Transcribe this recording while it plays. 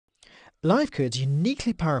LiveCode's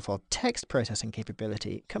uniquely powerful text processing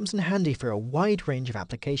capability comes in handy for a wide range of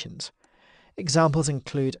applications. Examples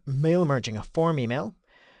include mail merging a form email,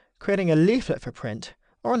 creating a leaflet for print,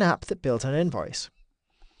 or an app that builds an invoice.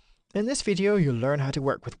 In this video, you'll learn how to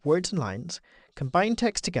work with words and lines, combine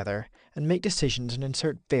text together, and make decisions and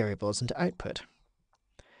insert variables into output.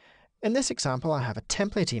 In this example, I have a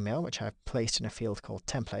template email, which I've placed in a field called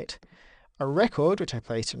template, a record, which I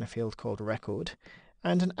placed in a field called record,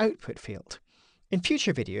 and an output field. In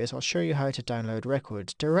future videos, I'll show you how to download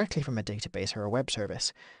records directly from a database or a web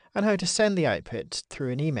service, and how to send the output through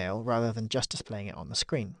an email rather than just displaying it on the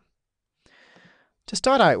screen. To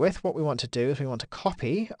start out with, what we want to do is we want to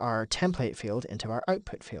copy our template field into our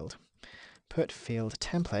output field. Put field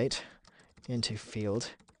template into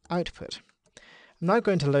field output. I'm now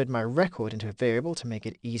going to load my record into a variable to make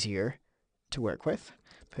it easier to work with.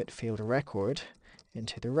 Put field record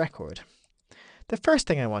into the record. The first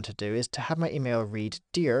thing I want to do is to have my email read,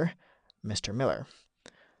 "Dear Mr. Miller."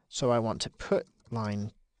 So I want to put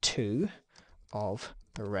line 2 of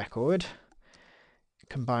the record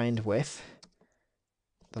combined with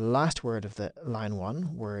the last word of the line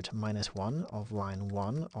 1, word -1 of line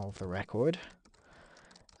 1 of the record,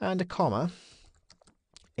 and a comma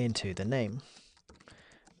into the name.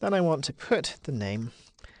 Then I want to put the name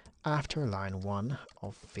after line 1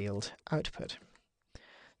 of field output.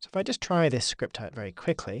 So if I just try this script out very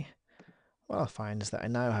quickly, what I'll find is that I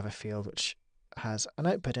now have a field which has an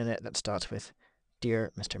output in it that starts with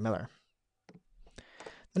 "Dear Mr. Miller."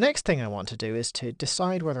 The next thing I want to do is to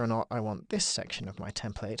decide whether or not I want this section of my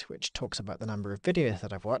template, which talks about the number of videos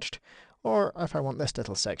that I've watched, or if I want this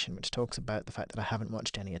little section which talks about the fact that I haven't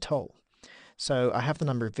watched any at all. So I have the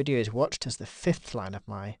number of videos watched as the 5th line of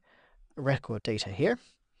my record data here.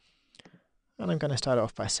 And I'm going to start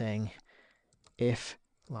off by saying if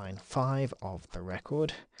line 5 of the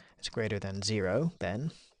record is greater than 0,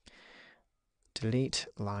 then delete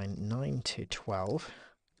line 9 to 12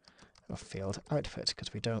 of field output,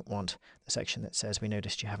 because we don't want the section that says we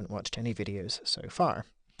noticed you haven't watched any videos so far.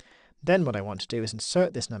 Then what I want to do is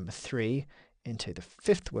insert this number 3 into the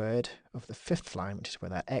 5th word of the 5th line, which is where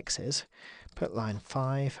that X is. Put line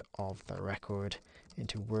 5 of the record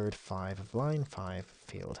into word 5 of line 5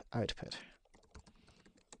 field output.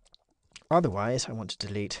 Otherwise, I want to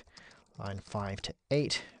delete line 5 to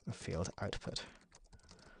 8 of field output.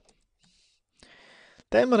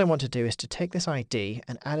 Then what I want to do is to take this ID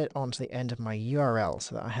and add it onto the end of my URL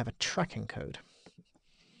so that I have a tracking code.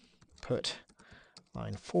 Put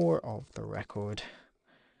line 4 of the record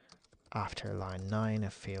after line 9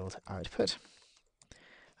 of field output.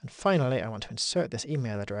 And finally, I want to insert this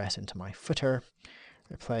email address into my footer.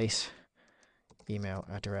 Replace email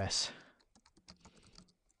address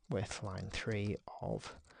with line 3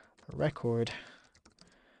 of the record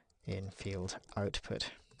in field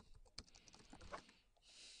output.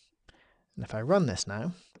 And if I run this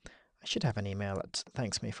now, I should have an email that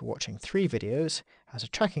thanks me for watching 3 videos, has a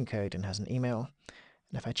tracking code and has an email.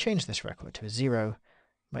 And if I change this record to a 0,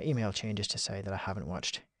 my email changes to say that I haven't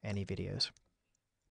watched any videos.